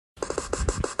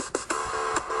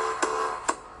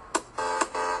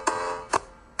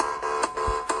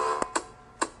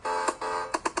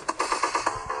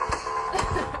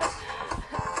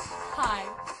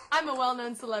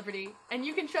#1 celebrity, and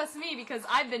you can trust me because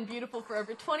I've been beautiful for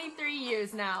over 23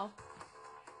 years now.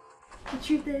 The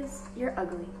truth is, you're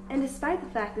ugly, and despite the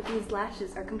fact that these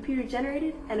lashes are computer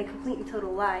generated and a complete and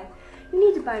total lie, you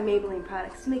need to buy Maybelline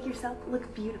products to make yourself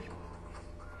look beautiful.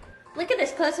 Look at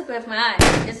this close-up of my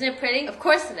eye. Isn't it pretty? Of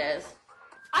course it is.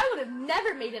 I would have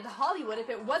never made it to Hollywood if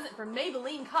it wasn't for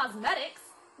Maybelline Cosmetics.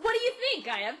 What do you think?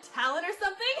 I have talent or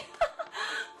something?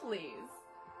 Please.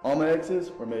 All my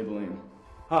exes were Maybelline.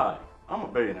 Hi, I'm a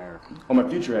billionaire. All my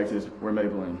future exes were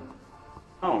Maybelline.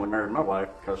 I only married my wife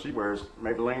because she wears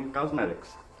Maybelline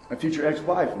Cosmetics. My future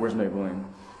ex-wife wears Maybelline.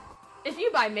 If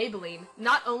you buy Maybelline,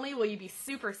 not only will you be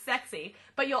super sexy,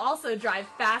 but you'll also drive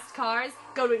fast cars,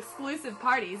 go to exclusive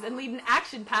parties, and lead an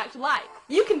action-packed life.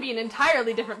 You can be an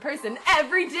entirely different person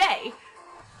every day.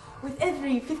 With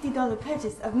every $50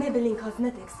 purchase of Maybelline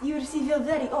Cosmetics, you receive your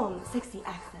very own sexy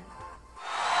accent.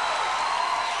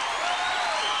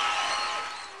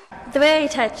 The very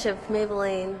touch of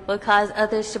Maybelline will cause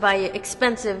others to buy you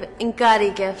expensive and gaudy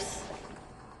gifts.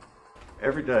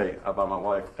 Every day I buy my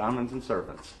wife diamonds and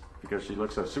serpents because she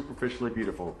looks so superficially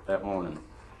beautiful that morning.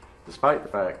 Despite the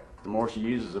fact, the more she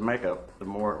uses of makeup, the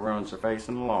more it ruins her face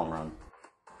in the long run.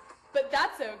 But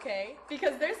that's okay,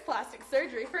 because there's plastic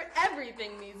surgery for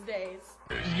everything these days.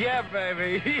 Yeah,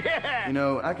 baby, yeah! You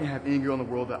know, I can have any girl in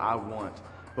the world that I want,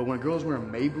 but when a girl's wearing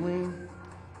Maybelline,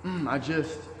 I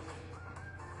just...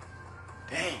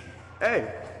 Dang.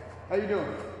 Hey, how you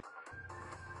doing?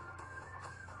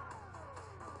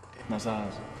 Nice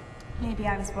eyes. Maybe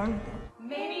I was born with it.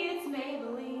 Maybe it's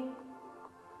Maybelline.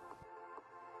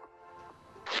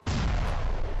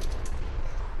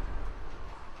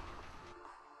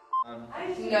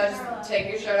 No, just take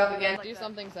your shirt off again. Do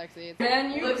something sexy.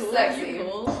 Man, you look sexy.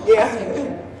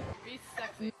 Yeah. Be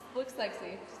sexy. Look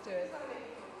sexy. Just do it.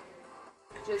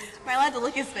 Just. Am I allowed to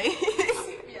look his face?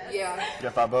 Yes. Yeah.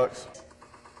 Got $5.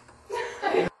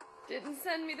 Didn't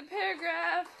send me the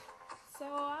paragraph, so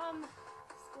I'm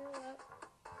still up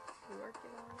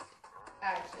working on it.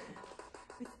 Action.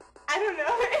 I don't know.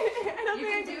 I don't You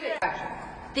think can I do it. Action.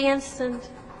 The instant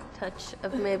touch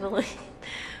of Maybelline.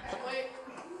 Wait.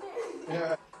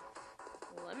 Yeah.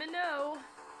 Let me know.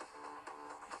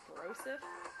 Broseph.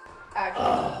 Action.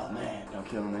 Oh, man, don't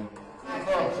kill me.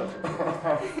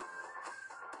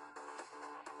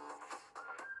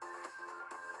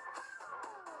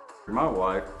 My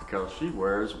wife because she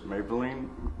wears Maybelline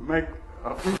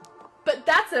makeup. But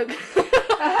that's okay.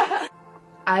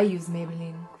 I use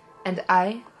Maybelline, and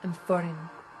I am foreign.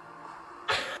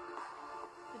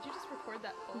 Did you just record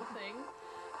that whole thing?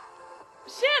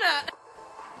 Shanna!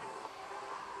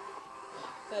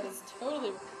 That is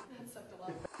totally... That sucked a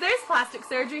lot. There's plastic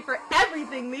surgery for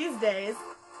everything these days.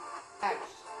 Action.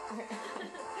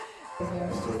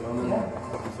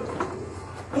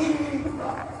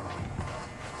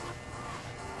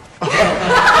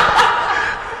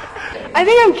 I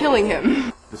think I'm killing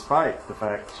him. Despite the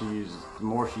fact she uses the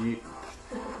more she...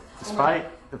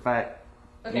 Despite the fact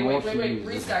the Okay, more wait, she wait, uses...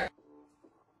 restart.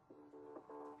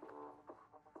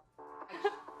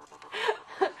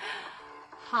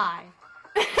 Hi.